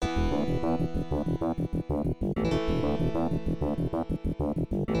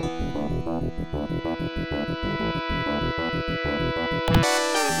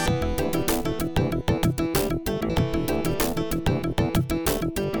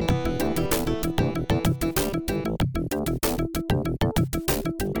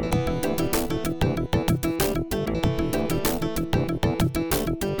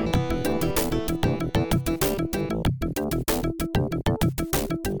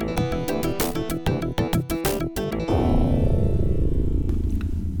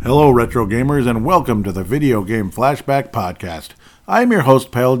Hello, retro gamers, and welcome to the Video Game Flashback Podcast. I'm your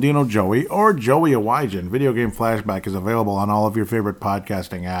host, Paladino Joey, or Joey Awajan. Video Game Flashback is available on all of your favorite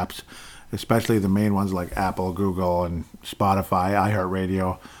podcasting apps, especially the main ones like Apple, Google, and Spotify,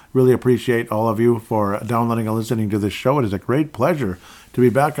 iHeartRadio. Really appreciate all of you for downloading and listening to this show. It is a great pleasure to be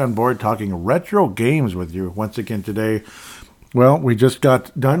back on board talking retro games with you once again today. Well, we just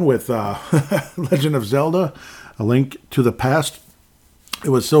got done with Legend of Zelda, A Link to the Past. It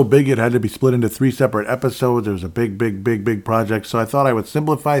was so big it had to be split into 3 separate episodes. It was a big project, so I thought I would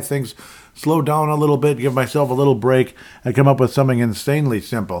simplify things, slow down a little bit, give myself a little break, and come up with something insanely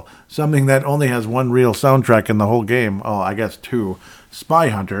simple. Something that only has one real soundtrack in the whole game. Oh, I guess 2. Spy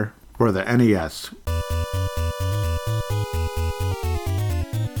Hunter for the NES.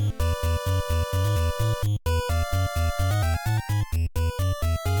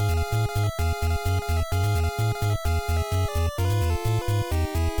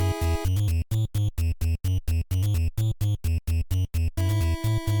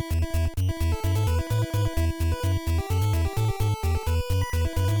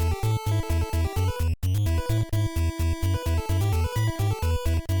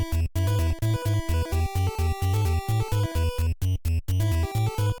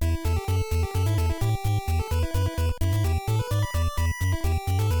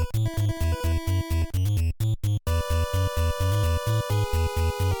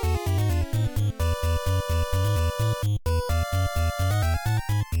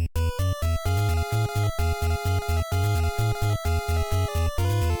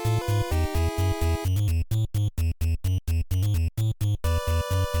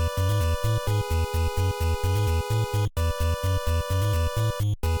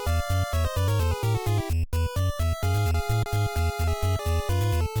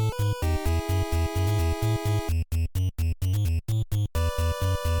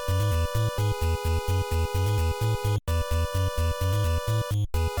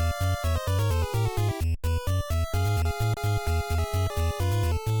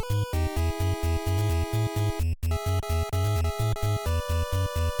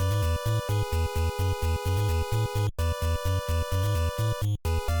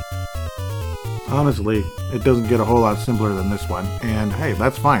 Honestly, it doesn't get a whole lot simpler than this one, and hey,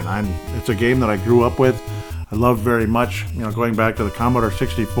 that's fine. It's a game that I grew up with. I loved very much, going back to the Commodore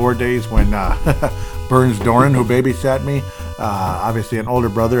 64 days when Burns Doran, who babysat me, obviously an older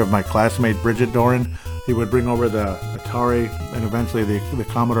brother of my classmate Bridget Doran, he would bring over the Atari and eventually the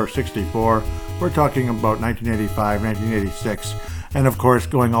Commodore 64. We're talking about 1985, 1986. And of course,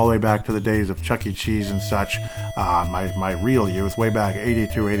 going all the way back to the days of Chuck E. Cheese and such, my real youth, way back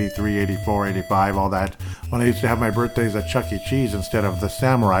 82, 83, 84, 85, all that, when I used to have my birthdays at Chuck E. Cheese instead of the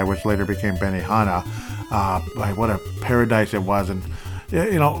Samurai, which later became Benihana. What a paradise it was. And,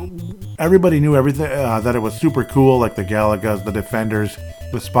 everybody knew everything, that it was super cool, like the Galagas, the Defenders,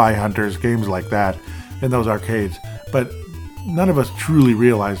 the Spy Hunters, games like that in those arcades. But none of us truly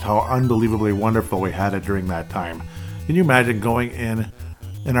realized how unbelievably wonderful we had it during that time. Can you imagine going in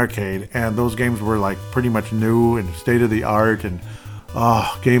an arcade and those games were like pretty much new and state of the art and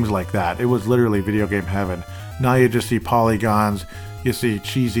games like that? It was literally video game heaven. Now you just see polygons, you see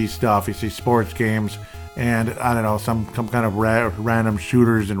cheesy stuff, you see sports games, and I don't know, some kind of random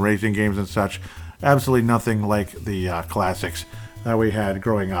shooters and racing games and such. Absolutely nothing like the classics that we had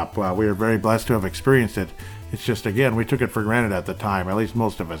growing up. We were very blessed to have experienced it. It's just, again, we took it for granted at the time. At least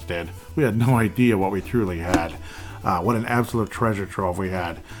most of us did. We had no idea what we truly had. What an absolute treasure trove we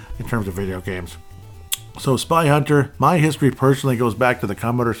had in terms of video games. So Spy Hunter, my history personally goes back to the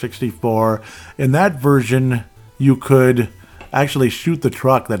Commodore 64. In that version, you could actually shoot the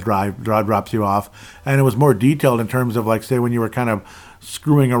truck that drops you off. And it was more detailed in terms of, like, say, when you were kind of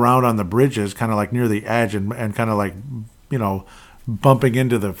screwing around on the bridges, kind of like near the edge and kind of like, bumping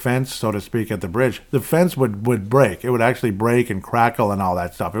into the fence, so to speak, at the bridge. The fence would break. It would actually break and crackle and all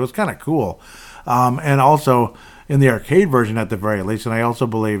that stuff. It was kind of cool. And also, in the arcade version at the very least, and I also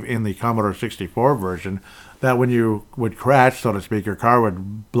believe in the Commodore 64 version, that when you would crash, so to speak, your car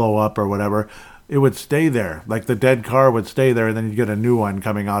would blow up or whatever, it would stay there. Like the dead car would stay there, and then you'd get a new one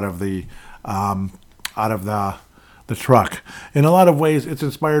coming out of the truck. In a lot of ways, it's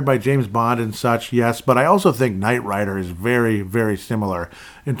inspired by James Bond and such, yes, but I also think Knight Rider is very, very similar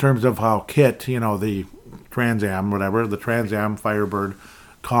in terms of how KITT, the Trans Am Firebird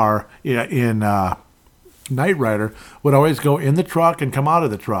car in Knight Rider would always go in the truck and come out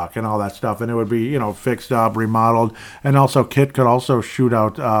of the truck and all that stuff, and it would be, fixed up, remodeled, and also KITT could also shoot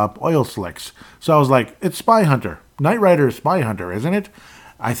out oil slicks. So I was like, it's Spy Hunter. Knight Rider is Spy Hunter, isn't it?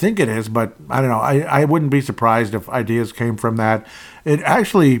 I think it is, but I don't know. I wouldn't be surprised if ideas came from that. It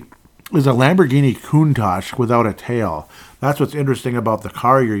actually is a Lamborghini Countach without a tail. That's what's interesting about the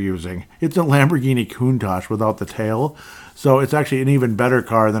car you're using. It's a Lamborghini Countach without the tail. So it's actually an even better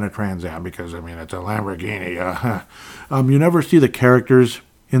car than a Trans Am because, I mean, it's a Lamborghini. You never see the characters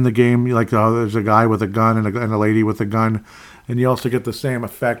in the game. Like there's a guy with a gun and a lady with a gun. And you also get the same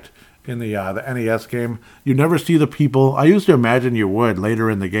effect in the NES game. You never see the people. I used to imagine you would later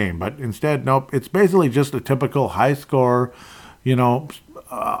in the game. But instead, nope. It's basically just a typical high score,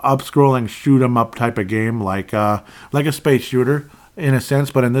 up-scrolling shoot 'em up type of game, like a space shooter in a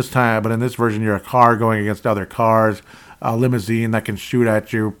sense. But in this version, you're a car going against other cars, a limousine that can shoot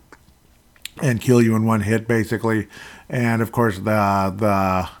at you and kill you in one hit, basically. And of course,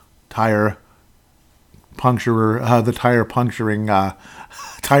 the tire puncturer, the tire puncturing,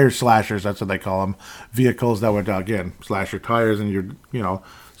 tire slashers. That's what they call them. Vehicles that would again slash your tires and you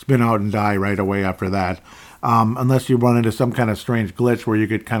spin out and die right away after that. Unless you run into some kind of strange glitch where you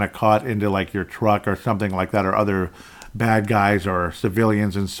get kind of caught into like your truck or something like that, or other bad guys or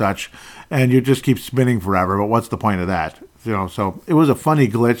civilians and such, and you just keep spinning forever. But what's the point of that? So it was a funny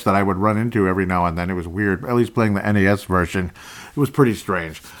glitch that I would run into every now and then. It was weird. At least playing the NES version, it was pretty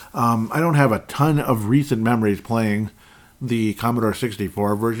strange. I don't have a ton of recent memories playing the Commodore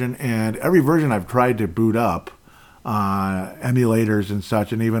 64 version, and every version I've tried to boot up emulators and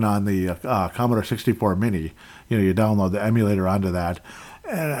such, and even on the Commodore 64 Mini, you download the emulator onto that,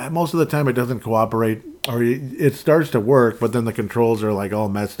 and most of the time it doesn't cooperate, or it starts to work, but then the controls are like all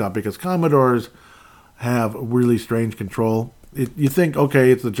messed up because Commodores have really strange control. You think, okay,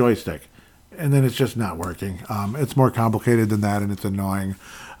 it's the joystick, and then it's just not working. It's more complicated than that, and it's annoying.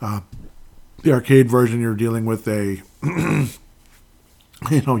 The arcade version, you're dealing with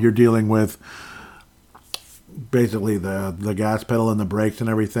you're dealing with basically the gas pedal and the brakes and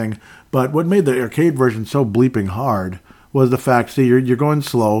everything. But what made the arcade version so bleeping hard was the fact, see, you're going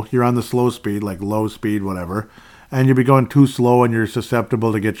slow, you're on the slow speed, like low speed, whatever, and you'll be going too slow and you're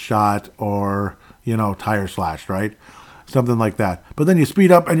susceptible to get shot or, tire slashed, right? Something like that. But then you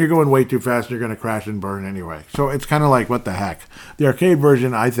speed up and you're going way too fast and you're going to crash and burn anyway. So it's kind of like, what the heck? The arcade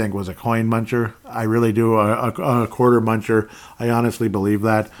version, I think, was a coin muncher. I really do. A quarter muncher. I honestly believe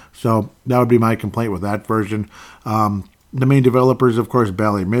that. So that would be my complaint with that version. The main developers, of course,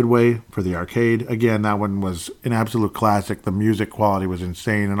 Bally Midway for the arcade. Again, that one was an absolute classic. The music quality was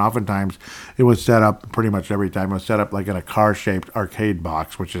insane. And oftentimes it was set up, pretty much every time, it was set up like in a car-shaped arcade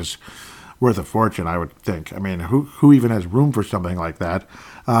box, which is worth a fortune, I would think. I mean, who even has room for something like that?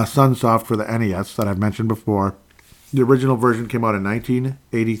 Sunsoft for the NES that I've mentioned before. The original version came out in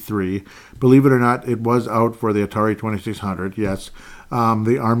 1983. Believe it or not, it was out for the Atari 2600, yes.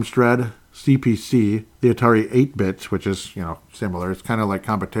 The Amstrad CPC, the Atari 8-bits, which is, similar. It's kind of like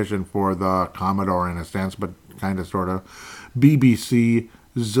competition for the Commodore in a sense, but kind of, sort of. BBC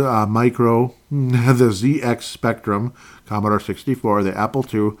Micro, the ZX Spectrum, Commodore 64, the Apple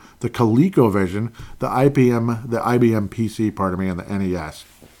II, the ColecoVision, the IBM PC, and the NES.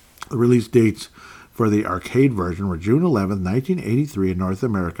 The release dates for the arcade version were June 11, 1983 in North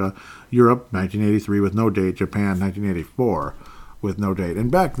America, Europe 1983 with no date, Japan 1984 with no date.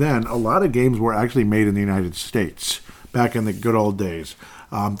 And back then, a lot of games were actually made in the United States, back in the good old days.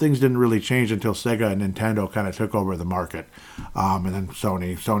 Things didn't really change until Sega and Nintendo kind of took over the market. And then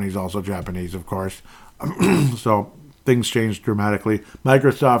Sony. Sony's also Japanese, of course. So things changed dramatically.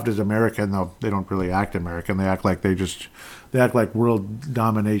 Microsoft is American, though they don't really act American. They act like they act like world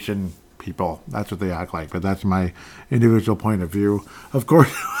domination people. That's what they act like. But that's my individual point of view. Of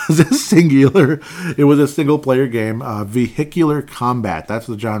course, it was a single player game, vehicular combat. That's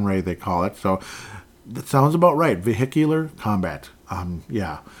the genre they call it. So that sounds about right. Vehicular combat.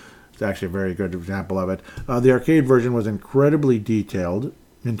 Yeah, it's actually a very good example of it. The arcade version was incredibly detailed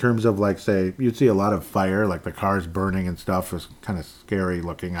in terms of, like, say, you'd see a lot of fire, like the cars burning and stuff. It was kind of scary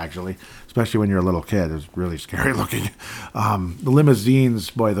looking, actually, especially when you're a little kid. It was really scary looking. The limousines,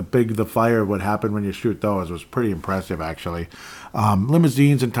 boy, the fire would happen when you shoot those was pretty impressive, actually.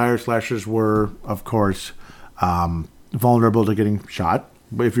 Limousines and tire slashers were, of course, vulnerable to getting shot.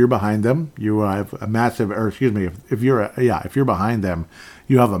 But if you're behind them, you have a massive, or excuse me, if you're behind them,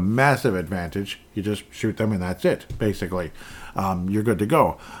 you have a massive advantage. You just shoot them and that's it, basically. You're good to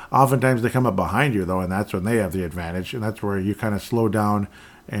go. Oftentimes they come up behind you, though, and that's when they have the advantage, and that's where you kind of slow down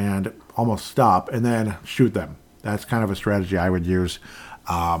and almost stop and then shoot them. That's kind of a strategy I would use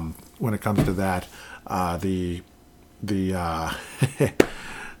when it comes to that. The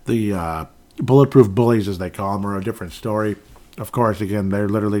bulletproof bullies, as they call them, are a different story. Of course, again, they're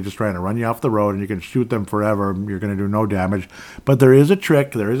literally just trying to run you off the road, and you can shoot them forever. You're going to do no damage. But there is a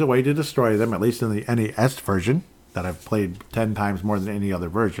trick. There is a way to destroy them, at least in the NES version that I've played 10 times more than any other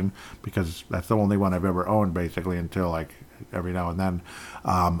version, because that's the only one I've ever owned, basically, until like every now and then.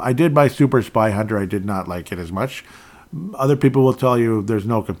 I did buy Super Spy Hunter. I did not like it as much. Other people will tell you there's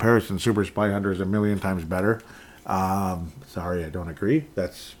no comparison. Super Spy Hunter is a million times better. Sorry, I don't agree.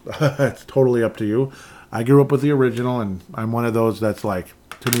 That's that's totally up to you. I grew up with the original, and I'm one of those that's like,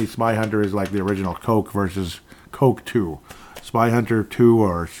 to me, Spy Hunter is like the original Coke versus Coke 2. Spy Hunter 2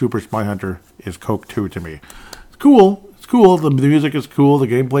 or Super Spy Hunter is Coke 2 to me. It's cool. It's cool. The music is cool. The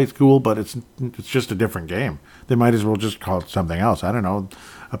gameplay's cool, but it's just a different game. They might as well just call it something else. I don't know.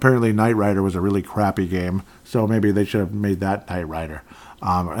 Apparently, Knight Rider was a really crappy game, so maybe they should have made that Knight Rider.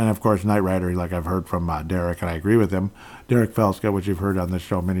 And of course, Knight Rider, like I've heard from Derek, and I agree with him. Derek Felska, which you've heard on this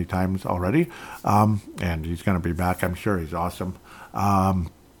show many times already. And he's going to be back, I'm sure. He's awesome.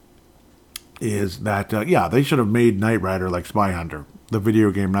 Is that, yeah, they should have made Knight Rider like Spy Hunter, the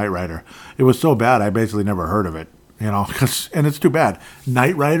video game Knight Rider. It was so bad, I basically never heard of it. You know, and it's too bad.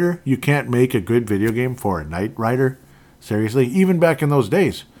 Knight Rider, you can't make a good video game for a Knight Rider? Seriously? Even back in those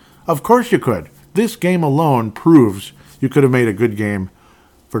days. Of course you could. This game alone proves you could have made a good game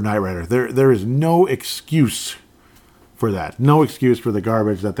for Knight Rider. There is no excuse for that. No excuse for the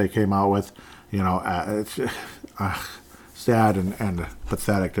garbage that they came out with. You know, it's sad and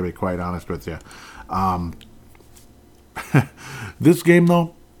pathetic, to be quite honest with you. This game,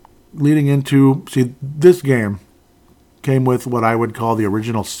 though, leading into... See, this game came with what I would call the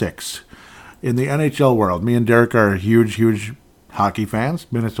original six. In the NHL world, me and Derek are huge, huge hockey fans,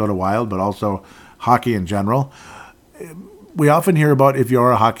 Minnesota Wild, but also hockey in general. We often hear about, if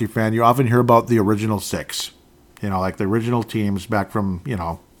you're a hockey fan, you often hear about the original six. You know, like the original teams back from, you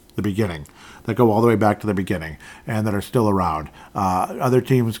know, the beginning, that go all the way back to the beginning and that are still around. Other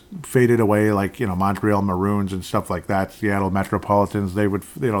teams faded away, like, you know, Montreal Maroons and stuff like that, Seattle Metropolitans, they would,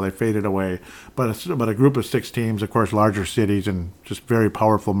 you know, they faded away. But a group of six teams, of course, larger cities and just very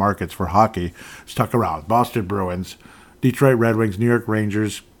powerful markets for hockey, stuck around. Boston Bruins, Detroit Red Wings, New York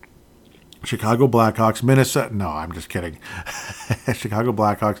Rangers, Chicago Blackhawks, Minnesota... No, I'm just kidding. Chicago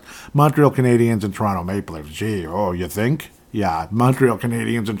Blackhawks, Montreal Canadiens, and Toronto Maple Leafs. Gee, oh, you think? Yeah, Montreal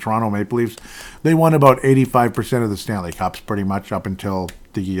Canadiens and Toronto Maple Leafs. They won about 85% of the Stanley Cups, pretty much, up until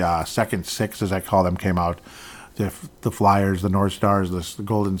the second six, as I call them, came out. The Flyers, the North Stars, the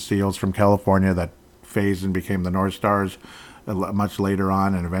Golden Seals from California that phased and became the North Stars much later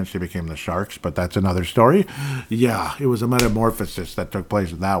on, and eventually became the Sharks, but that's another story. Yeah, it was a metamorphosis that took place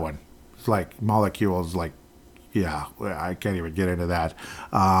with that one. It's like molecules, like, yeah, I can't even get into that.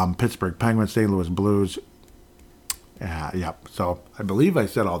 Pittsburgh Penguins, St. Louis Blues. Yep. So I believe I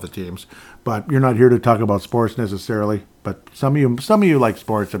said all the teams, but you're not here to talk about sports necessarily. But some of you like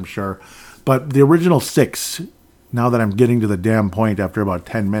sports, I'm sure. But the original six, now that I'm getting to the damn point after about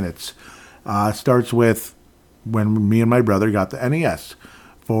 10 minutes, starts with when me and my brother got the NES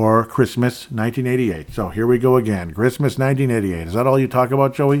for Christmas 1988. So here we go again. Christmas 1988. Is that all you talk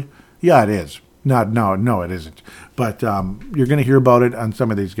about, Joey? Yeah, it is. No, it isn't. But you're going to hear about it on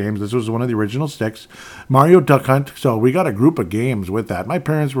some of these games. This was one of the original six. Mario Duck Hunt. So we got a group of games with that. My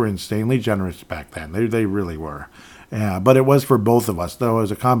parents were insanely generous back then. They really were. But it was for both of us, though. It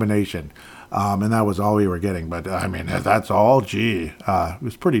was a combination. And that was all we were getting. But, I mean, that's all. Gee, it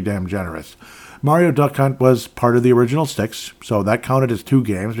was pretty damn generous. Mario Duck Hunt was part of the original six, so that counted as two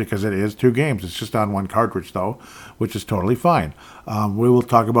games because it is two games. It's just on one cartridge, though, which is totally fine. We will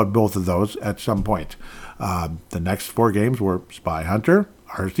talk about both of those at some point. The next four games were Spy Hunter,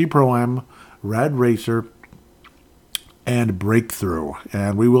 RC Pro-Am, Rad Racer, and Breakthrough.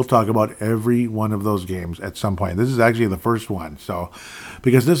 And we will talk about every one of those games at some point. This is actually the first one, so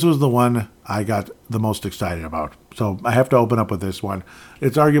because this was the one I got the most excited about. So I have to open up with this one.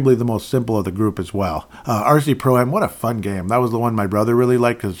 It's arguably the most simple of the group as well. RC Pro-Am, what a fun game. That was the one my brother really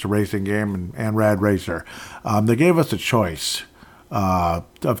liked because it's a racing game, and Rad Racer. They gave us a choice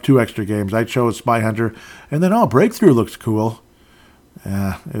of two extra games. I chose Spy Hunter, and then, Breakthrough looks cool.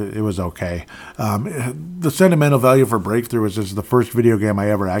 It was okay. The sentimental value for Breakthrough is this is the first video game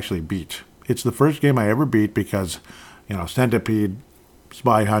I ever actually beat. It's the first game I ever beat because, Centipede,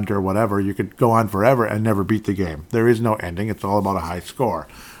 Spy Hunter, whatever, you could go on forever and never beat the game. There is no ending. It's all about a high score,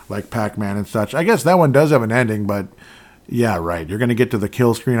 like Pac-Man and such. I guess that one does have an ending, but yeah, right. You're going to get to the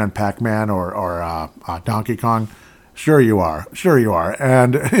kill screen on Pac-Man or Donkey Kong. Sure you are.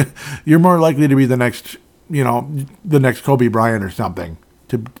 And you're more likely to be the next Kobe Bryant or something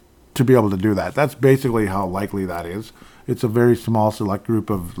to be able to do that. That's basically how likely that is. It's a very small select group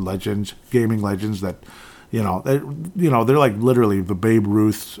of legends, gaming legends that, They're like literally the Babe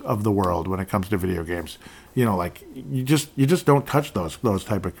Ruths of the world when it comes to video games. Like you just don't touch those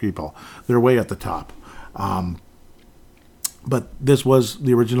type of people. They're way at the top. But this was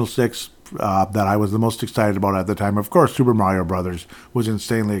the original 6 that I was the most excited about at the time. Of course, Super Mario Brothers was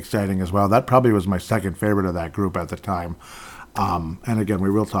insanely exciting as well. That probably was my second favorite of that group at the time. And again,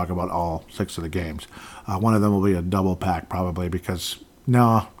 we will talk about all 6 of the games. One of them will be a double pack probably because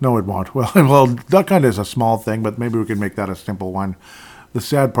no, it won't. Well, Duck Hunt is a small thing, but maybe we can make that a simple one. The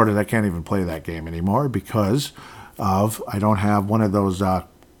sad part is I can't even play that game anymore because I don't have one of those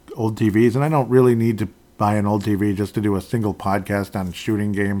old TVs, and I don't really need to buy an old TV just to do a single podcast on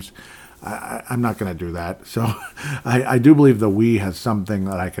shooting games. I'm not going to do that. So I do believe the Wii has something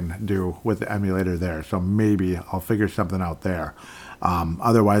that I can do with the emulator there. So maybe I'll figure something out there.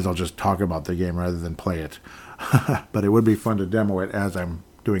 Otherwise, I'll just talk about the game rather than play it. But it would be fun to demo it as I'm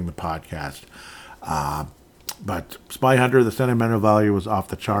doing the podcast. But Spy Hunter, the sentimental value was off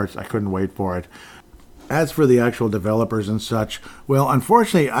the charts. I couldn't wait for it. As for the actual developers and such, well,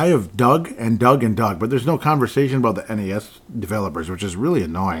 unfortunately, I have dug, but there's no conversation about the NES developers, which is really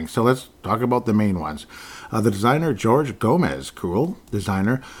annoying. So let's talk about the main ones. The designer, George Gomez, cool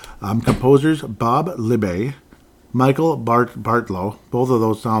designer. Composers, Bob Libbey, Michael Bartlow. Both of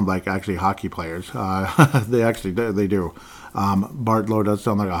those sound like actually hockey players. They do. Bartlow does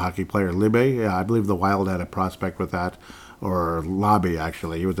sound like a hockey player. Libbey, yeah, I believe the Wild had a prospect with that. Or Lobby,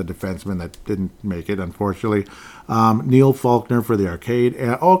 actually. He was a defenseman that didn't make it, unfortunately. Neil Faulkner for the arcade.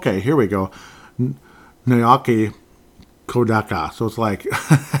 Okay, here we go. Naoki Kodaka. So it's like,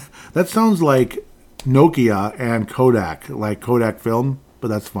 that sounds like Nokia and Kodak, like Kodak film, but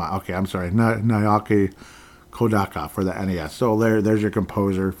that's fine. Okay, I'm sorry. Naoki Kodaka for the NES. So there's your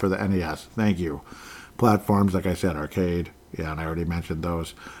composer for the NES. Thank you. Platforms, like I said, arcade. Yeah, and I already mentioned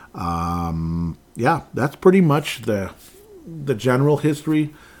those. Yeah, that's pretty much the general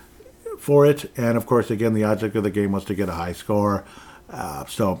history for it. And of course, again, the object of the game was to get a high score.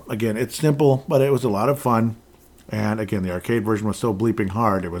 So again, it's simple, but it was a lot of fun. And again, the arcade version was so bleeping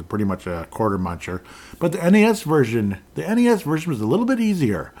hard, it was pretty much a quarter muncher. But the NES version was a little bit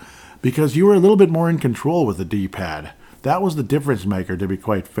easier because you were a little bit more in control with the D-pad. That was the difference maker, to be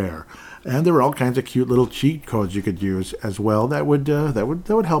quite fair. And there were all kinds of cute little cheat codes you could use as well. That would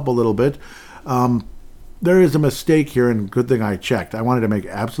help a little bit. There is a mistake here, and good thing I checked. I wanted to make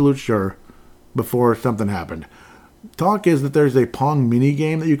absolute sure before something happened. Talk is that there's a Pong mini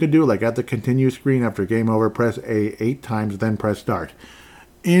game that you could do, like at the continue screen after game over, press A 8 times, then press start.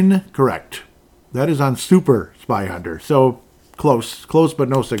 Incorrect. That is on Super Spy Hunter. So close but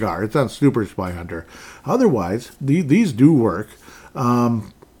no cigar. It's on Super Spy Hunter. Otherwise, these do work.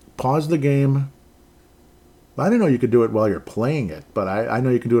 Pause the game. I didn't know you could do it while you're playing it, but I know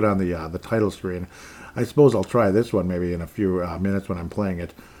you can do it on the title screen. I suppose I'll try this one maybe in a few minutes when I'm playing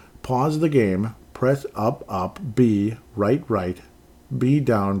it. Pause the game, press up, B, right, B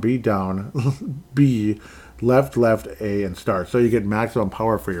down, B, left, A, and start. So you get maximum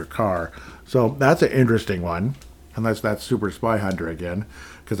power for your car. So that's an interesting one, unless that's Super Spy Hunter again,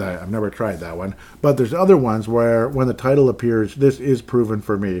 because I've never tried that one. But there's other ones where when the title appears, this is proven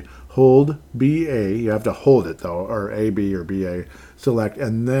for me. Hold BA, you have to hold it though, or AB or BA, select,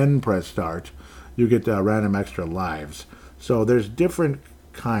 and then press start. You get random extra lives. So there's different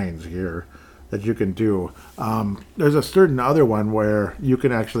kinds here that you can do. There's a certain other one where you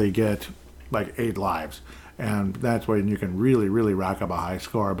can actually get like 8 lives, and that's when you can really, really rack up a high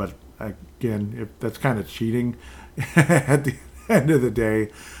score. But again, that's kind of cheating at the end of the day.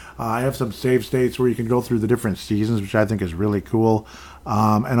 I have some save states where you can go through the different seasons, which I think is really cool,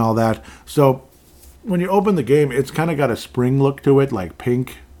 and all that. So when you open the game, it's kind of got a spring look to it, like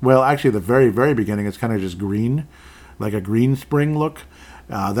pink. Well, actually, the very, very beginning, it's kind of just green, like a green spring look.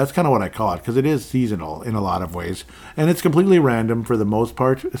 That's kind of what I call it, because it is seasonal in a lot of ways. And it's completely random for the most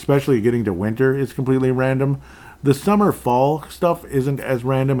part, especially getting to winter, it's completely random. The summer-fall stuff isn't as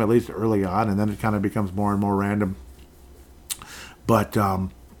random, at least early on, and then it kind of becomes more and more random. But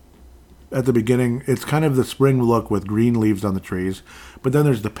at the beginning, it's kind of the spring look with green leaves on the trees. But then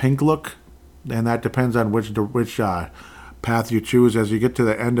there's the pink look, and that depends on which path you choose. As you get to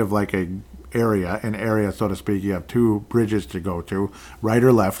the end of like an area, so to speak, you have 2 bridges to go to, right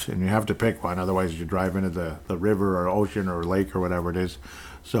or left, and you have to pick one. Otherwise, you drive into the river or ocean or lake or whatever it is.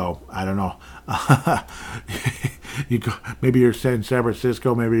 So, I don't know. Maybe you're in San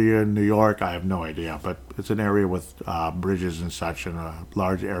Francisco, maybe you're in New York. I have no idea. But it's an area with bridges and such and a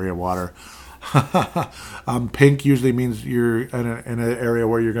large area of water. Pink usually means you're in an area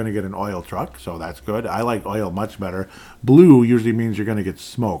where you're going to get an oil truck, so that's good. I like oil much better. Blue usually means you're going to get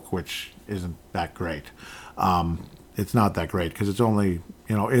smoke, which isn't that great. it's not that great because it's only,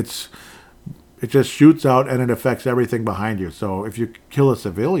 it just shoots out and it affects everything behind you. So if you kill a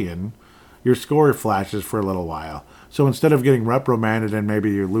civilian, your score flashes for a little while. So instead of getting reprimanded and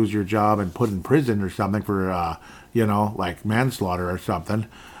maybe you lose your job and put in prison or something for, like manslaughter or something,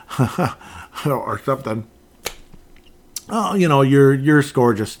 or something, your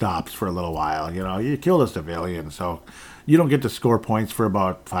score just stops for a little while. You killed a civilian, so you don't get to score points for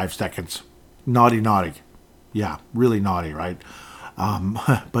about 5 seconds. Naughty. Yeah, really naughty, right?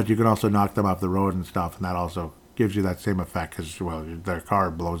 But you can also knock them off the road and stuff, and that also gives you that same effect because, well, their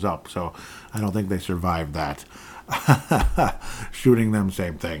car blows up. So I don't think they survived that. Shooting them,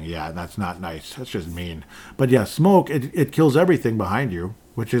 same thing. Yeah, that's not nice. That's just mean. But yeah, smoke, it kills everything behind you,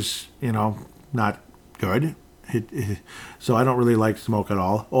 which is, not good. So I don't really like smoke at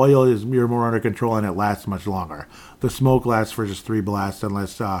all. Oil you're more under control and it lasts much longer. The smoke lasts for just 3 blasts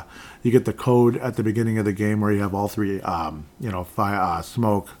unless you get the code at the beginning of the game where you have all 3,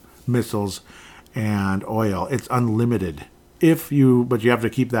 smoke, missiles, and oil. It's unlimited. But you have to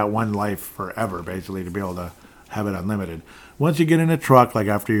keep that 1 life forever, basically, to be able to have it unlimited. Once you get in a truck, like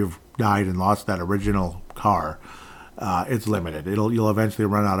after you've died and lost that original car, it's limited. You'll eventually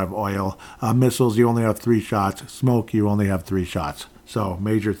run out of oil. Missiles, you only have 3 shots. Smoke, you only have 3 shots. So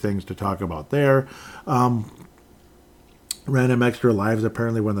major things to talk about there. Random extra lives,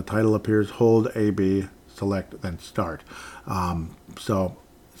 apparently when the title appears, hold AB, select, then start. So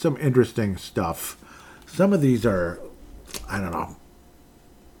some interesting stuff. Some of these are, I don't know,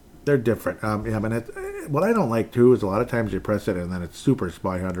 they're different. What I don't like too is a lot of times you press it and then it's Super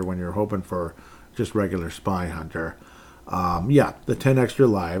Spy Hunter when you're hoping for just regular Spy Hunter. The 10 extra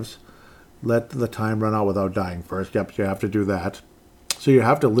lives. Let the time run out without dying first. Yep, you have to do that. So you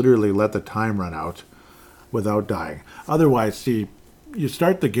have to literally let the time run out without dying. Otherwise, see, you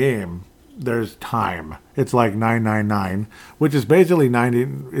start the game, there's time. It's like 999, which is basically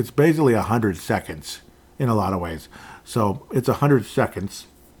 100 seconds in a lot of ways. So it's 100 seconds,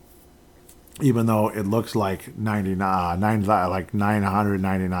 even though it looks like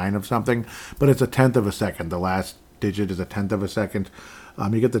 999 of something, but it's a tenth of a second. The last digit is a tenth of a second.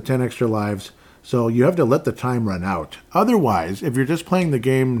 You get the 10 extra lives, so you have to let the time run out. Otherwise, if you're just playing the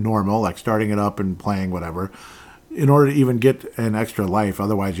game normal, like starting it up and playing whatever, in order to even get an extra life,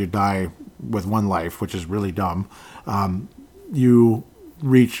 otherwise you die with 1 life, which is really dumb, you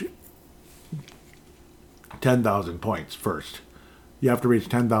reach 10,000 points first. You have to reach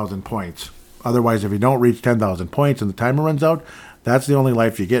 10,000 points. Otherwise, if you don't reach 10,000 points and the timer runs out, that's the only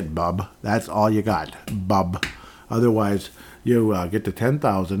life you get, bub. That's all you got, bub. Otherwise, you get to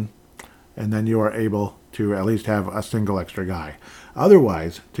 10,000, and then you are able to at least have a single extra guy.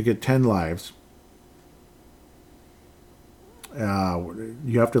 Otherwise, to get 10 lives,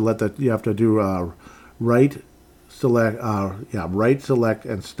 you have to do right select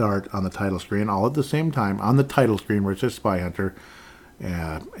and start on the title screen all at the same time on the title screen where it says Spy Hunter,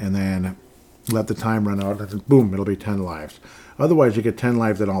 and then let the time run out, and boom, it'll be 10 lives. Otherwise, you get 10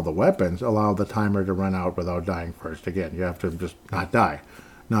 lives and all the weapons allow the timer to run out without dying first. Again, you have to just not die.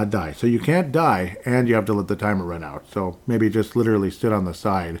 So you can't die, and you have to let the timer run out. So maybe just literally sit on the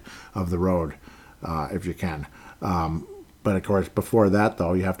side of the road if you can. But of course, before that,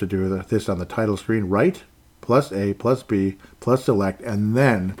 though, you have to do this on the title screen, right, plus A, plus B, plus select, and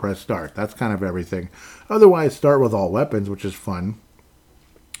then press start. That's kind of everything. Otherwise, start with all weapons, which is fun.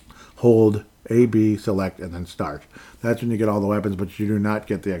 Hold A, B, select, and then start. That's when you get all the weapons, but you do not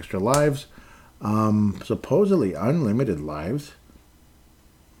get the extra lives. Supposedly unlimited lives.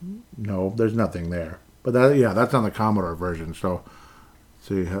 No, there's nothing there. But that's on the Commodore version. So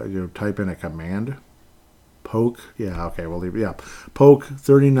you type in a command. Poke. Yeah, okay, we'll leave. Yeah. Poke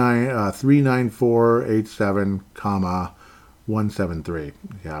 39487, 173.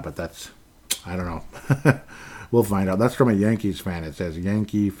 Yeah, but that's, I don't know. We'll find out. That's from a Yankees fan. It says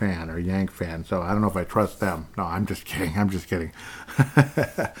Yankee fan or Yank fan. So I don't know if I trust them. No, I'm just kidding.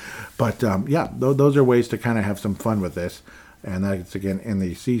 But those are ways to kind of have some fun with this. And that's, again, in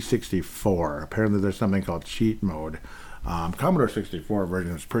the C64. Apparently there's something called cheat mode. Commodore 64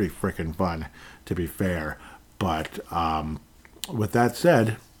 version is pretty freaking fun, to be fair. But with that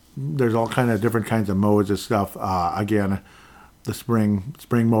said, there's all kind of different kinds of modes and stuff. Again, the spring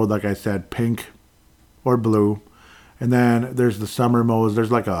mode, like I said, pink or blue. And then there's the summer modes.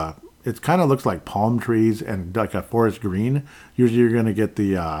 There's it kind of looks like palm trees and like a forest green. Usually you're going to get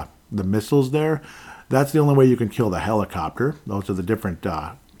the missiles there. That's the only way you can kill the helicopter. Those are the different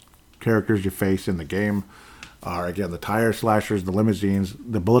characters you face in the game. Again, the tire slashers, the limousines,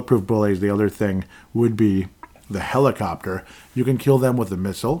 the bulletproof bullies. The other thing would be the helicopter, you can kill them with the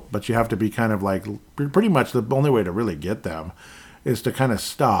missile, but you have to be kind of like, pretty much the only way to really get them is to kind of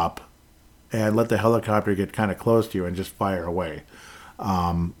stop and let the helicopter get kind of close to you and just fire away.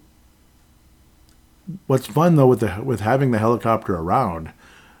 What's fun though with having the helicopter around,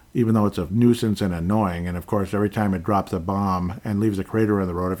 even though it's a nuisance and annoying, and of course every time it drops a bomb and leaves a crater in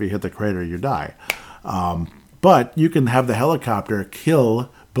the road, if you hit the crater you die. But you can have the helicopter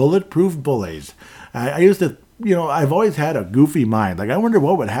kill bulletproof bullies. I used to, I've always had a goofy mind. Like, I wonder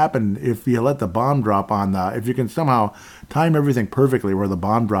what would happen if you let the bomb drop on if you can somehow time everything perfectly where the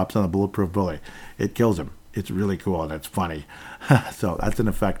bomb drops on a bulletproof bully. It kills him. It's really cool and it's funny. So that's an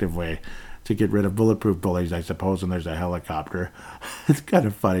effective way to get rid of bulletproof bullies, I suppose, when there's a helicopter. It's kind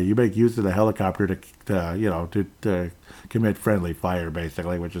of funny. You make use of the helicopter to commit friendly fire,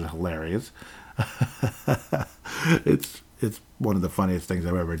 basically, which is hilarious. It's one of the funniest things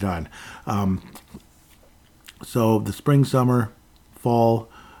I've ever done. So the spring, summer, fall.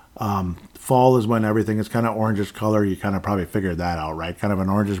 Fall is when everything is kind of orangish color. You kind of probably figured that out, right? Kind of an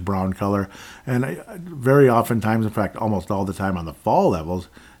orangish brown color. And very oftentimes, in fact, almost all the time on the fall levels,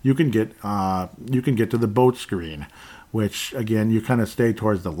 you can get to the boat screen, which again, you kind of stay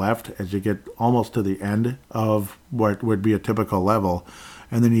towards the left as you get almost to the end of what would be a typical level.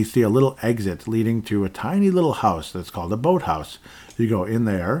 And then you see a little exit leading to a tiny little house that's called a boathouse. You go in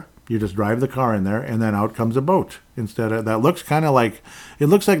there, you just drive the car in there, and then out comes a boat. That looks kind of like, it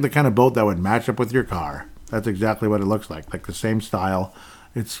looks like the kind of boat that would match up with your car. That's exactly what it looks like the same style.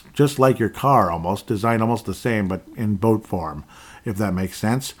 It's just like your car almost, designed almost the same, but in boat form, if that makes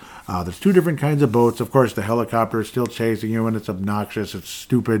sense. There's two different kinds of boats. Of course, the helicopter is still chasing you, and it's obnoxious, it's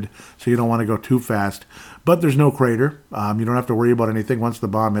stupid, so you don't want to go too fast. But there's no crater. You don't have to worry about anything. Once the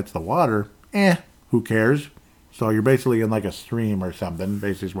bomb hits the water, who cares? So you're basically in like a stream or something,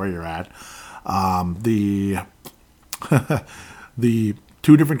 basically is where you're at. The the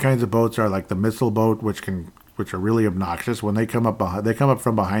two different kinds of boats are like the missile boat, which are really obnoxious. When they come up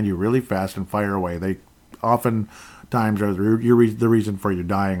from behind you really fast and fire away. They oftentimes are the reason for you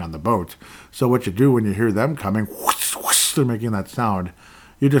dying on the boat. So what you do when you hear them coming, whoosh, whoosh, they're making that sound,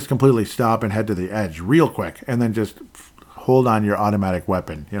 you just completely stop and head to the edge real quick, and then just hold on your automatic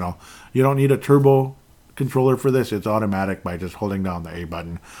weapon. You don't need a turbo controller for this. It's automatic by just holding down the A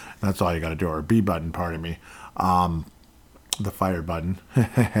button. That's all you got to do, or B button, pardon me. The fire button.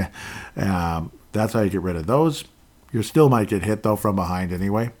 That's how you get rid of those. You still might get hit though from behind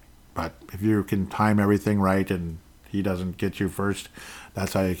anyway, but if you can time everything right and he doesn't get you first,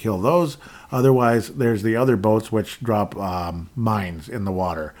 that's how you kill those. Otherwise, there's the other boats which drop mines in the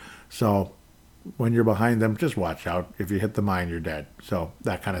water. So when you're behind them, just watch out. If you hit the mine, you're dead. So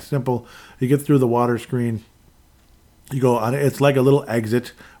that kind of simple. You get through the water screen. You go on. It's like a little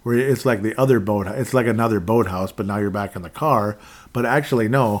exit where it's like the other boat. It's like another boathouse, but now you're back in the car. But actually,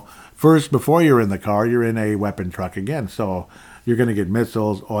 no. First, before you're in the car, you're in a weapon truck again. So you're going to get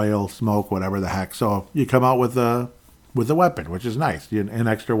missiles, oil, smoke, whatever the heck. So you come out with a weapon, which is nice. An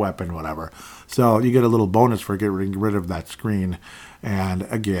extra weapon, whatever. So you get a little bonus for getting rid of that screen. And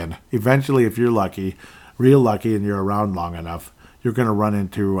again, eventually, if you're lucky, real lucky, and you're around long enough, you're going to run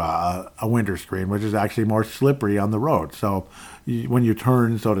into a winter screen, which is actually more slippery on the road. So when you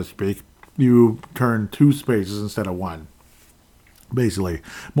turn, so to speak, you turn two spaces instead of one. Basically,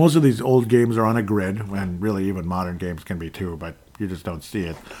 most of these old games are on a grid, and really even modern games can be too, but you just don't see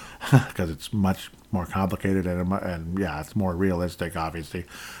it because it's much more complicated and yeah, it's more realistic, obviously.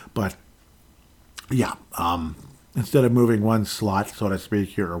 But yeah, instead of moving one slot, so to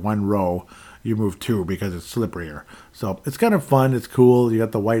speak, or one row, you move two because it's slipperier. So it's kind of fun. It's cool. You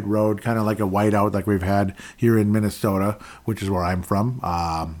got the white road, kind of like a whiteout like we've had here in Minnesota, which is where I'm from.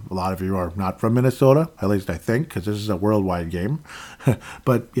 A lot of you are not from Minnesota, at least I think, because this is a worldwide game.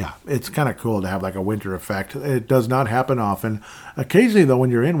 But yeah, it's kind of cool to have like a winter effect. It does not happen often. Occasionally, though,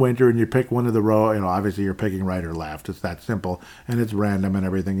 when you're in winter and you pick one of the row, obviously you're picking right or left. It's that simple, and it's random and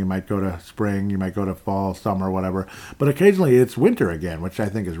everything. You might go to spring, you might go to fall, summer, whatever. But occasionally it's winter again, which I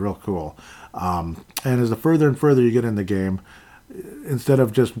think is real cool. And as the further and further you get in the game, instead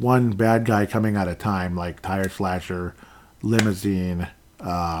of just one bad guy coming at a time, like Tire Slasher, Limousine,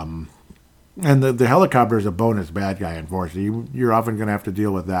 and the helicopter is a bonus bad guy, unfortunately. You're often going to have to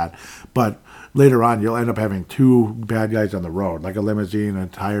deal with that. But later on, you'll end up having two bad guys on the road, like a Limousine, a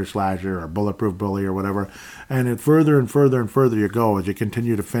Tire Slasher, or Bulletproof Bully, or whatever. And the further and further and further you go, as you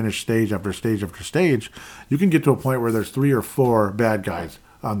continue to finish stage after stage after stage, you can get to a point where there's 3 or 4 bad guys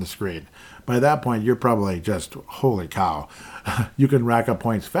on the screen. By that point, you're probably just, holy cow. You can rack up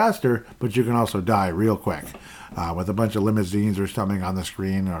points faster, but you can also die real quick. With a bunch of limousines or something on the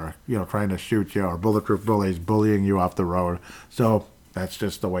screen, or trying to shoot you, or bulletproof bullies bullying you off the road. So that's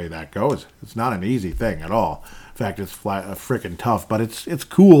just the way that goes. It's not an easy thing at all. In fact, it's freaking tough, but it's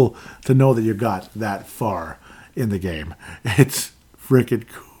cool to know that you got that far in the game. It's freaking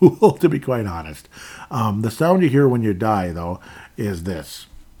cool, to be quite honest. The sound you hear when you die, though, is this.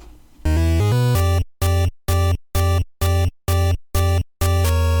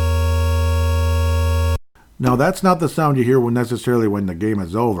 Now, that's not the sound you hear necessarily when the game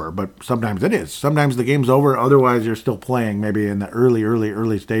is over, but sometimes it is. Sometimes the game's over, otherwise you're still playing, maybe in the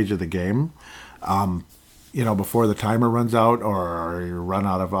early stage of the game, before the timer runs out, or you run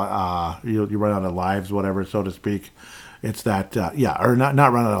out of you run out of lives, whatever, so to speak. It's that, or not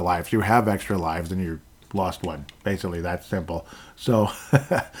run out of lives. You have extra lives and you lost one. Basically, that's simple. So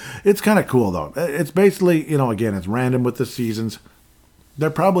it's kind of cool, though. It's basically, again, it's random with the seasons.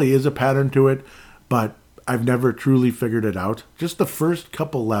 There probably is a pattern to it, but I've never truly figured it out. Just the first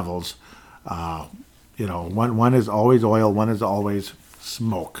couple levels, one is always oil, one is always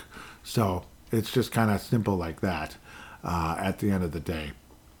smoke. So it's just kind of simple like that at the end of the day.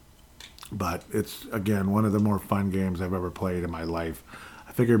 But it's, again, one of the more fun games I've ever played in my life.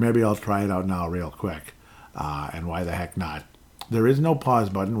 I figure maybe I'll try it out now real quick. And why the heck not? There is no pause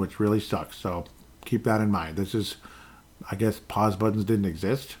button, which really sucks. So keep that in mind. This is, I guess, pause buttons didn't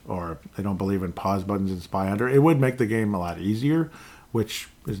exist, or they don't believe in pause buttons in Spy Hunter. It would make the game a lot easier, which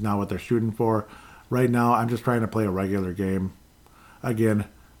is not what they're shooting for. Right now, I'm just trying to play a regular game. Again,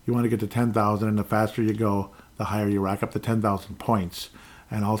 you want to get to 10,000, and the faster you go, the higher you rack up the 10,000 points.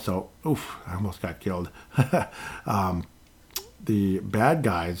 And also, I almost got killed. The bad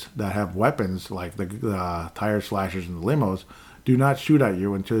guys that have weapons, like the tire slashers and the limos, do not shoot at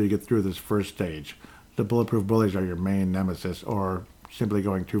you until you get through this first stage. The bulletproof bullies are your main nemesis, or simply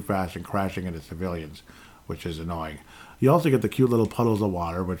going too fast and crashing into civilians, which is annoying. You also get the cute little puddles of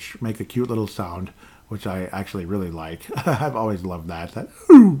water, which make a cute little sound, which I actually really like. I've always loved that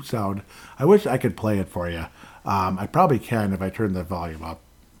ooh sound. I wish I could play it for you. I probably can if I turn the volume up.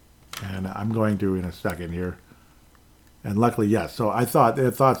 And I'm going to in a second here. And luckily, yes. So it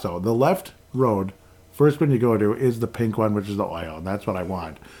thought so. The left road, first one you go to, is the pink one, which is the oil. And that's what I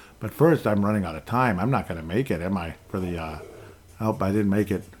want. But first, I'm running out of time. I'm not going to make it, am I? For the, I didn't make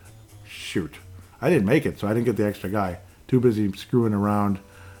it. Shoot. I didn't make it, so I didn't get the extra guy. Too busy screwing around.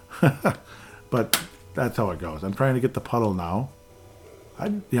 But that's how it goes. I'm trying to get the puddle now.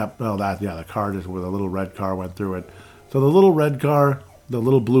 The car just with a little red car went through it. So the little red car, the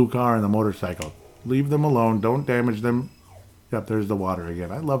little blue car, and the motorcycle. Leave them alone. Don't damage them. Yep, there's the water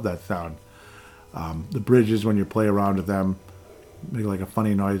again. I love that sound. The bridges, when you play around with them, make like a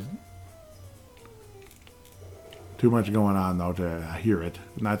funny noise. Too much going on, though, to hear it,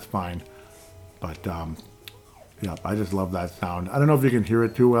 and that's fine. But, I just love that sound. I don't know if you can hear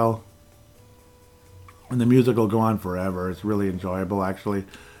it too well. And the music will go on forever. It's really enjoyable, actually.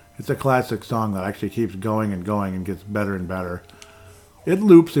 It's a classic song that actually keeps going and gets better and better. It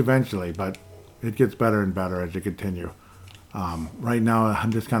loops eventually, but it gets better and better as you continue. Right now,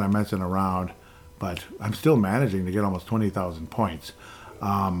 I'm just kind of messing around, but I'm still managing to get almost 20,000 points.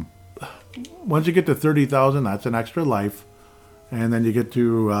 Once you get to 30,000, that's an extra life. And then you get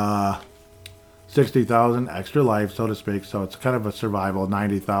to 60,000, extra life, so to speak. So it's kind of a survival,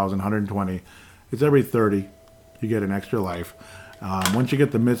 90,000, 120. It's every 30, you get an extra life. Once you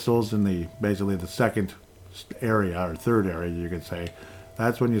get the missiles in basically the second area, or third area, you could say,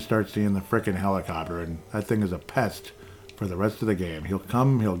 that's when you start seeing the frickin' helicopter, and that thing is a pest for the rest of the game. He'll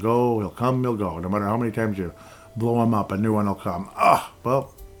come, he'll go, he'll come, he'll go. No matter how many times you blow him up, a new one will come.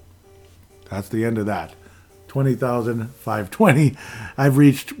 Well, that's the end of that. 20,520. I've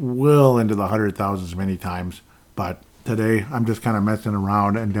reached well into the 100,000s many times, but today I'm just kind of messing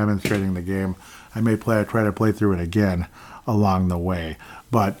around and demonstrating the game. I may try to play through it again along the way,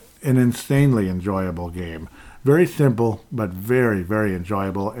 but an insanely enjoyable game. Very simple, but very, very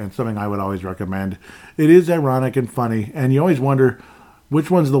enjoyable, and something I would always recommend. It is ironic and funny, and you always wonder which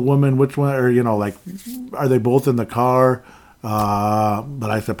one's the woman, which one, or, are they both in the car? But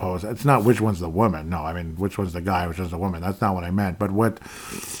I suppose it's not which one's the woman. No, I mean, which one's the guy, which one's the woman. That's not what I meant. But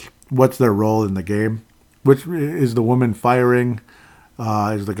what's their role in the game? Which is the woman firing?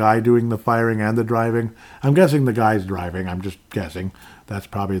 Is the guy doing the firing and the driving? I'm guessing the guy's driving. I'm just guessing. That's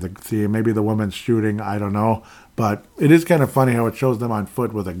probably the theme. Maybe the woman's shooting. I don't know. But it is kind of funny how it shows them on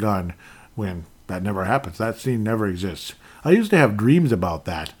foot with a gun when that never happens. That scene never exists. I used to have dreams about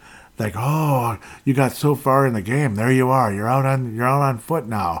that like, oh, you got so far in the game, there you are, you're out on foot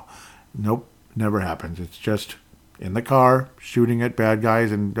now. Nope, never happens. It's just in the car, shooting at bad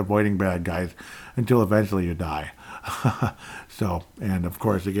guys and avoiding bad guys until eventually you die. So, and of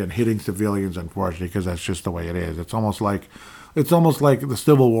course, again, hitting civilians, unfortunately, because that's just the way it is. It's almost like the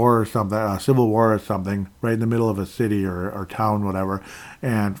Civil War or something, right in the middle of a city or town, whatever,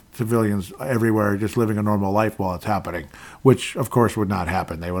 and civilians everywhere just living a normal life while it's happening, which of course would not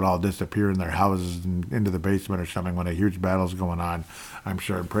happen. They would all disappear in their houses and into the basement or something when a huge battle's going on, I'm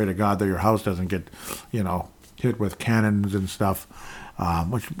sure, and pray to God that your house doesn't get, hit with cannons and stuff,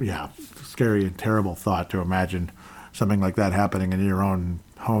 which, yeah, scary and terrible thought to imagine something like that happening in your own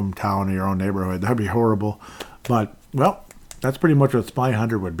hometown or your own neighborhood. That'd be horrible. But, well, that's pretty much what Spy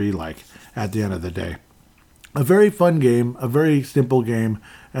Hunter would be like at the end of the day. A very fun game, a very simple game,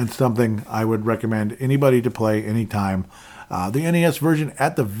 and something I would recommend anybody to play anytime. The NES version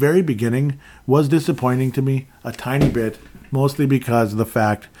at the very beginning was disappointing to me a tiny bit, mostly because of the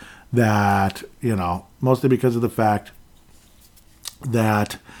fact that, there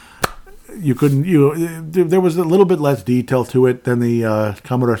was a little bit less detail to it than the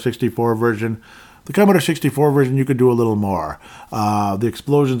Commodore 64 version. The Commodore 64 version, you could do a little more. The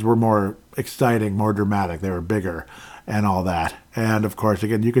explosions were more exciting, more dramatic. They were bigger and all that. And, of course,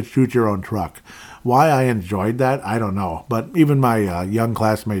 again, you could shoot your own truck. Why I enjoyed that, I don't know. But even my young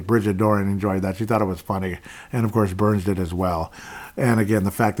classmate, Bridget Doran, enjoyed that. She thought it was funny. And, of course, Burns did as well. And, again,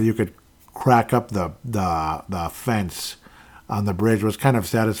 the fact that you could crack up the fence on the bridge was kind of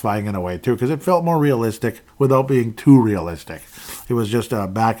satisfying in a way too, because it felt more realistic without being too realistic. It was just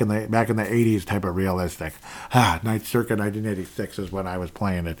back in the 80s type of realistic. Circa 1986 is when I was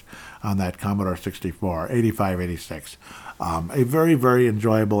playing it on that Commodore 64, 85, 86. A very, very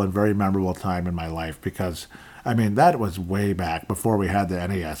enjoyable and very memorable time in my life because, that was way back before we had the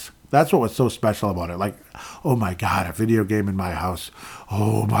NES. That's what was so special about it. Like, oh my God, a video game in my house.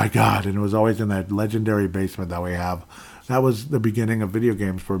 Oh my God. And it was always in that legendary basement that we have. That was the beginning of video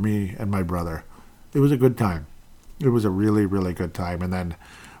games for me and my brother. It was a good time. It was a really, really good time. And then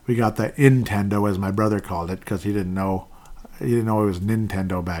we got the Nintendo, as my brother called it, because he didn't know it was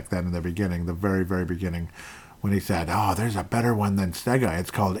Nintendo back then in the beginning, the very, very beginning, when he said, oh, there's a better one than Sega.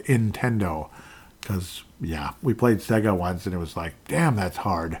 It's called Nintendo. Because, yeah, we played Sega once, and it was like, damn, that's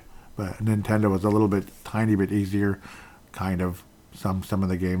hard. But Nintendo was a little bit, tiny bit easier, kind of. Some of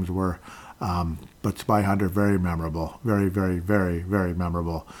the games were. But Spy Hunter, very memorable. Very, very, very, very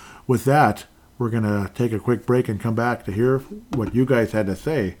memorable. With that, we're going to take a quick break and come back to hear what you guys had to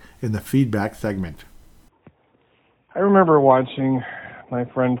say in the feedback segment. I remember watching my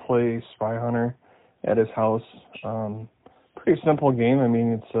friend play Spy Hunter at his house. Pretty simple game.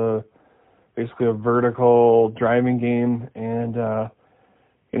 It's basically a vertical driving game. And,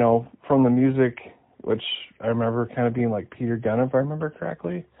 from the music, which I remember kind of being like Peter Gunn, if I remember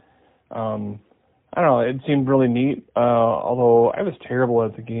correctly. I don't know, it seemed really neat, although I was terrible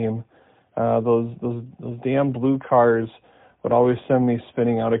at the game. Those damn blue cars would always send me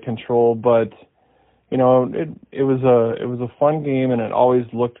spinning out of control, but it was a fun game and it always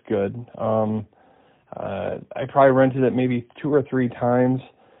looked good. I probably rented it maybe 2 or 3 times,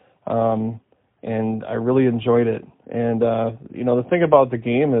 and I really enjoyed it. And the thing about the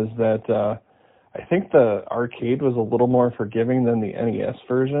game is that I think the arcade was a little more forgiving than the NES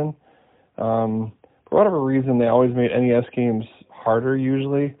version. For whatever reason, they always made NES games harder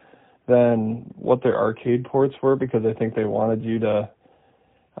usually than what their arcade ports were, because I think they wanted you to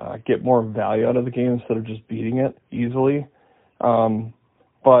get more value out of the game instead of just beating it easily.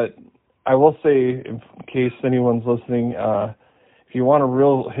 But I will say, in case anyone's listening, if you want a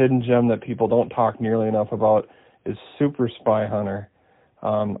real hidden gem that people don't talk nearly enough about, is Super Spy Hunter.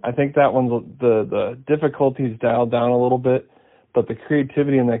 I think that one's the difficulty's dialed down a little bit, but the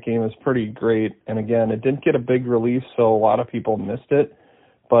creativity in that game is pretty great. And again, it didn't get a big release, so a lot of people missed it,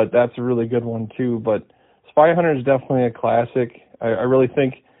 but that's a really good one too. But Spy Hunter is definitely a classic. I really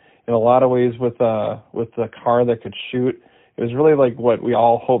think in a lot of ways with the car that could shoot, it was really like what we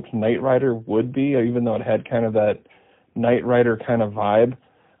all hoped Knight Rider would be, even though it had kind of that Knight Rider kind of vibe.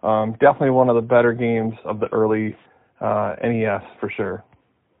 Definitely one of the better games of the early NES for sure.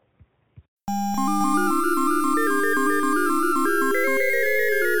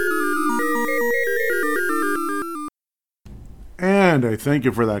 And I thank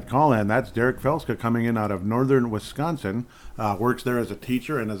you for that call, and that's Derek Felska coming in out of northern Wisconsin. Works there as a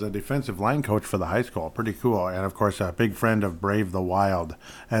teacher and as a defensive line coach for the high school. Pretty cool. And, of course, a big friend of Brave the Wild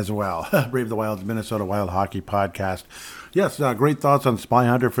as well. Brave the Wild's Minnesota Wild Hockey Podcast. Yes, great thoughts on Spy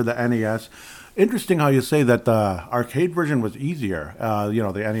Hunter for the NES. Interesting how you say that the arcade version was easier.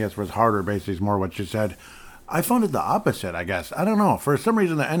 The NES was harder, basically, is more what you said. I found it the opposite, I guess. I don't know. For some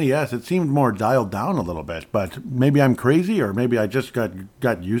reason, the NES, it seemed more dialed down a little bit, but maybe I'm crazy or maybe I just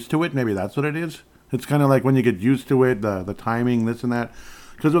got used to it. Maybe that's what it is. It's kind of like when you get used to it, the timing, this and that.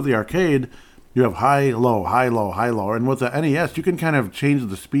 Because with the arcade, you have high, low, high, low, high, low. And with the NES, you can kind of change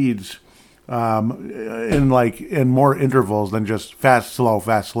the speeds in more intervals than just fast, slow,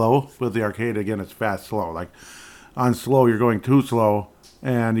 fast, slow. With the arcade, again, it's fast, slow. Like on slow, you're going too slow,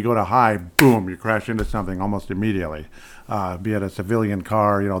 and you go to high, boom, you crash into something almost immediately. Be it a civilian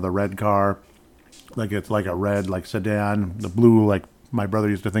car, the red car, like it's like a red, like sedan, the blue, like my brother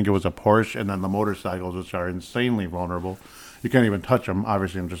used to think it was a Porsche, and then the motorcycles, which are insanely vulnerable. You can't even touch them,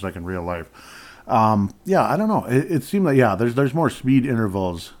 obviously, just like in real life. Yeah, I don't know. It seemed like, yeah, there's more speed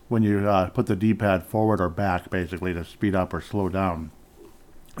intervals when you put the D-pad forward or back, basically, to speed up or slow down.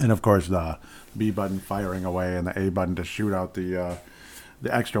 And of course, the B button firing away and the A button to shoot out the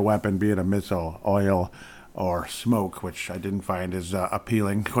extra weapon, be it a missile, oil, or smoke, which I didn't find as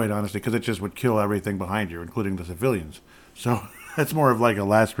appealing, quite honestly, because it just would kill everything behind you, including the civilians. So that's more of like a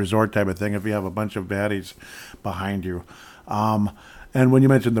last resort type of thing if you have a bunch of baddies behind you. And when you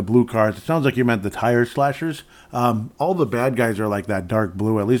mentioned the blue cars, it sounds like you meant the tire slashers. All the bad guys are like that dark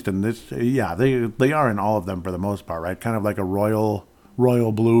blue, at least in this. Yeah, they are in all of them for the most part, right? Kind of like a royal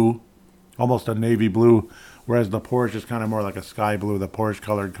blue, almost a navy blue, whereas the Porsche is kind of more like a sky blue, the Porsche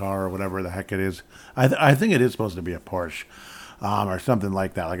colored car or whatever the heck it is. I think it is supposed to be a Porsche or something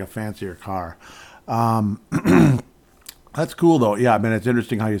like that, like a fancier car. That's cool, though. Yeah, I mean, it's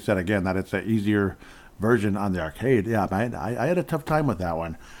interesting how you said, again, that it's an easier version on the arcade. Yeah, I had a tough time with that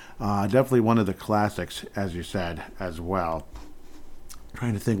one. Definitely one of the classics, as you said, as well.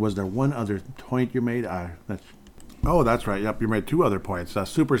 Trying to think, was there one other point you made? That's right. Yep, you made two other points.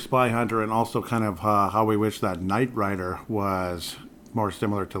 Super Spy Hunter, and also kind of how we wish that Knight Rider was more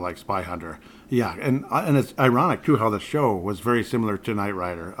similar to like Spy Hunter. Yeah, and it's ironic too how the show was very similar to Knight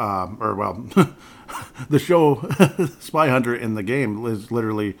Rider. The show Spy Hunter in the game is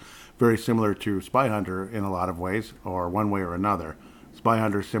literally very similar to Spy Hunter in a lot of ways, or one way or another. Spy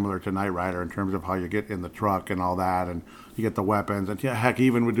Hunter is similar to Knight Rider in terms of how you get in the truck and all that, and you get the weapons, and yeah, heck,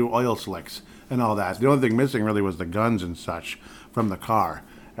 even would do oil slicks and all that. The only thing missing really was the guns and such from the car,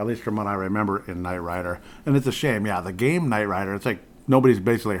 at least from what I remember in Knight Rider. And it's a shame, yeah, the game Knight Rider, it's like nobody's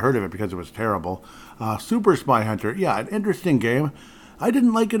basically heard of it because it was terrible. Super Spy Hunter, yeah, an interesting game. I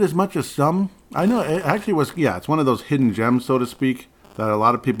didn't like it as much as some. I know it actually was, yeah, it's one of those hidden gems, so to speak, that a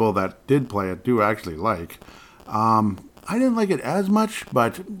lot of people that did play it do actually like. I didn't like it as much,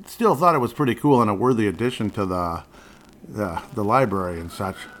 but still thought it was pretty cool and a worthy addition to the library and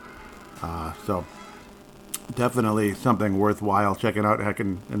such. So definitely something worthwhile checking out. Heck,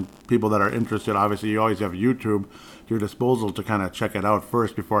 and people that are interested, obviously you always have YouTube at your disposal to kind of check it out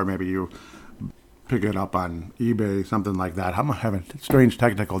first before maybe you pick it up on eBay, something like that. I'm having strange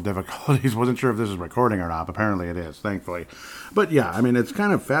technical difficulties. Wasn't sure if this is recording or not. Apparently it is, thankfully. But yeah, I mean, it's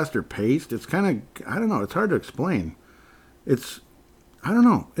kind of faster paced. It's kind of, I don't know, it's hard to explain. I don't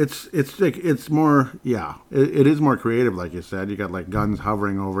know. It's like, it's more, yeah, it is more creative, like you said. You got like guns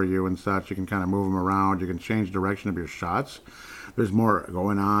hovering over you and such. You can kind of move them around. You can change direction of your shots. There's more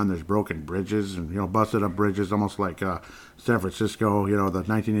going on. There's broken bridges and, busted up bridges, almost like San Francisco, the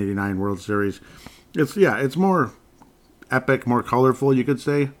 1989 World Series. It's more epic, more colorful, you could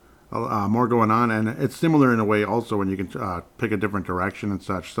say. More going on, and it's similar in a way also when you can pick a different direction and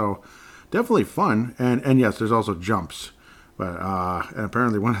such. So definitely fun, and yes, there's also jumps. But and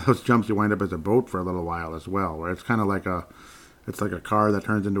apparently one of those jumps you wind up as a boat for a little while as well, where it's kind of like it's like a car that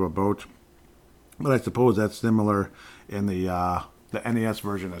turns into a boat. But I suppose that's similar in the NES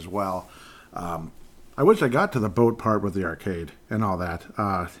version as well. I wish I got to the boat part with the arcade and all that.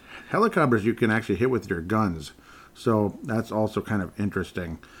 Helicopters you can actually hit with your guns, so that's also kind of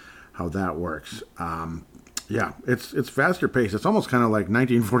interesting how that works. Yeah, it's faster paced. It's almost kind of like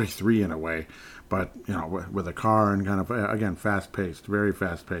 1943 in a way, but with a car and kind of, again, fast paced, very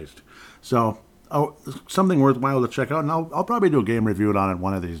fast paced. So something worthwhile to check out, and I'll probably do a game review on it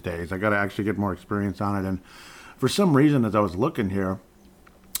one of these days. I got to actually get more experience on it, and for some reason, as I was looking here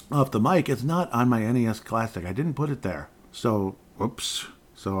off the mic, it's not on my NES Classic. I didn't put it there, so whoops.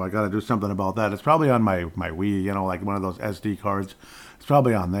 So I got to do something about that. It's probably on my Wii, like one of those SD cards. It's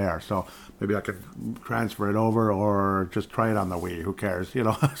probably on there, so maybe I could transfer it over or just try it on the Wii. Who cares,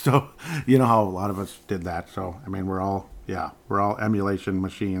 So you know how a lot of us did that. So I mean, we're all emulation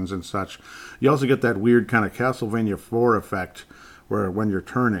machines and such. You also get that weird kind of Castlevania 4 effect where when you're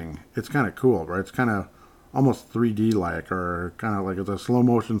turning, it's kind of cool, right? It's kind of almost 3D like, or kind of like it's a slow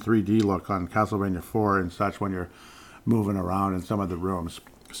motion 3D look on Castlevania 4 and such when you're moving around in some of the rooms.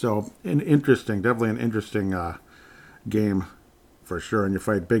 So definitely an interesting game for sure. And you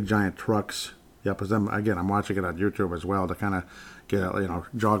fight big giant trucks. Yeah, because I'm watching it on YouTube as well to kind of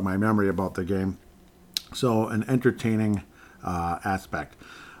jog my memory about the game. So an entertaining aspect.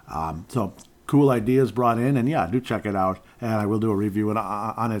 So cool ideas brought in, and yeah, do check it out, and I will do a review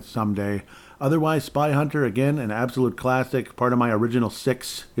on it someday. Otherwise, Spy Hunter, again, an absolute classic, part of my original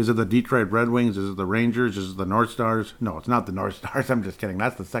 6. Is it the Detroit Red Wings? Is it the Rangers? Is it the North Stars? No, it's not the North Stars. I'm just kidding.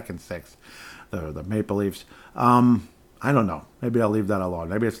 That's the second 6, the Maple Leafs. I don't know. Maybe I'll leave that alone.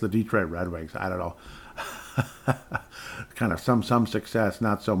 Maybe it's the Detroit Red Wings. I don't know. Kind of some success,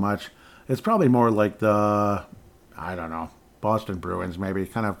 not so much. It's probably more like the, I don't know, Boston Bruins, maybe.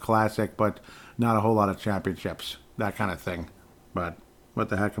 Kind of classic, but not a whole lot of championships. That kind of thing. But what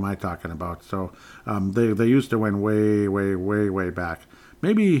the heck am I talking about? So they used to win way back.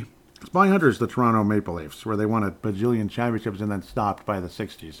 Maybe Spy Hunter is the Toronto Maple Leafs, where they won a bajillion championships and then stopped by the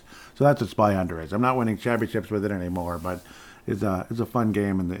 60s. So that's what Spy Hunter is. I'm not winning championships with it anymore, but it's a fun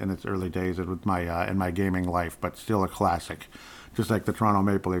game in its early days with my in my gaming life, but still a classic, just like the Toronto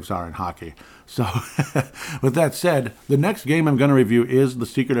Maple Leafs are in hockey. So with that said, the next game I'm going to review is The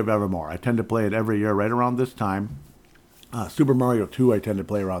Secret of Evermore. I tend to play it every year right around this time. Super Mario 2 I tend to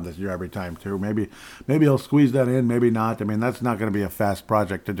play around this year every time too. Maybe I'll squeeze that in, maybe not. I mean, that's not going to be a fast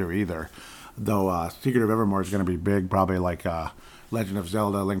project to do either. Though Secret of Evermore is going to be big, probably like Legend of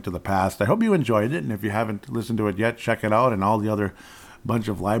Zelda: Link to the Past. I hope you enjoyed it, and if you haven't listened to it yet, check it out and all the other bunch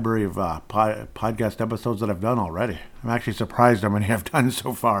of library of podcast episodes that I've done already. I'm actually surprised how many I've done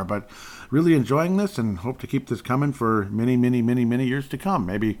so far, but really enjoying this and hope to keep this coming for many years to come.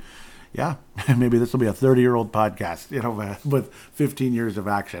 Maybe this will be a 30-year-old podcast, with 15 years of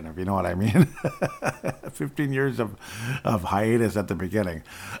action, if you know what I mean. 15 years of hiatus at the beginning.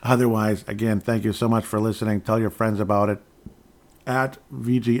 Otherwise, again, thank you so much for listening. Tell your friends about it. At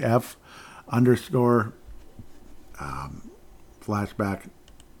VGF _ flashback.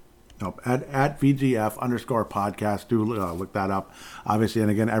 Nope. At VGF _ podcast. Do look that up. Obviously,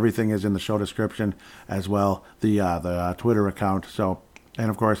 and again, everything is in the show description as well. The Twitter account. So. And,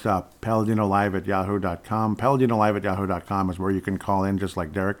 of course, PaladinoLive@yahoo.com. PaladinoLive@yahoo.com is where you can call in just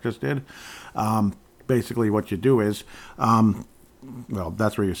like Derek just did. Basically, what you do is,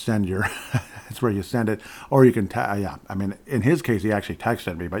 that's where you send that's where you send it. Or you can, in his case, he actually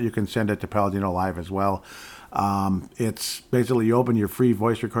texted me, but you can send it to Paladino Live as well. It's basically you open your free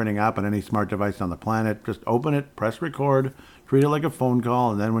voice recording app on any smart device on the planet. Just open it, press record, treat it like a phone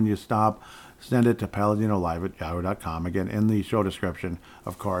call, and then when you stop, send it to PaladinoLive@yahoo.com. Again, in the show description,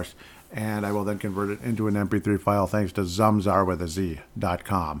 of course. And I will then convert it into an MP3 file thanks to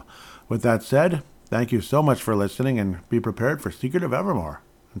Zamzar.com. With that said, thank you so much for listening and be prepared for Secret of Evermore.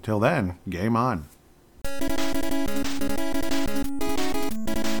 Until then, game on.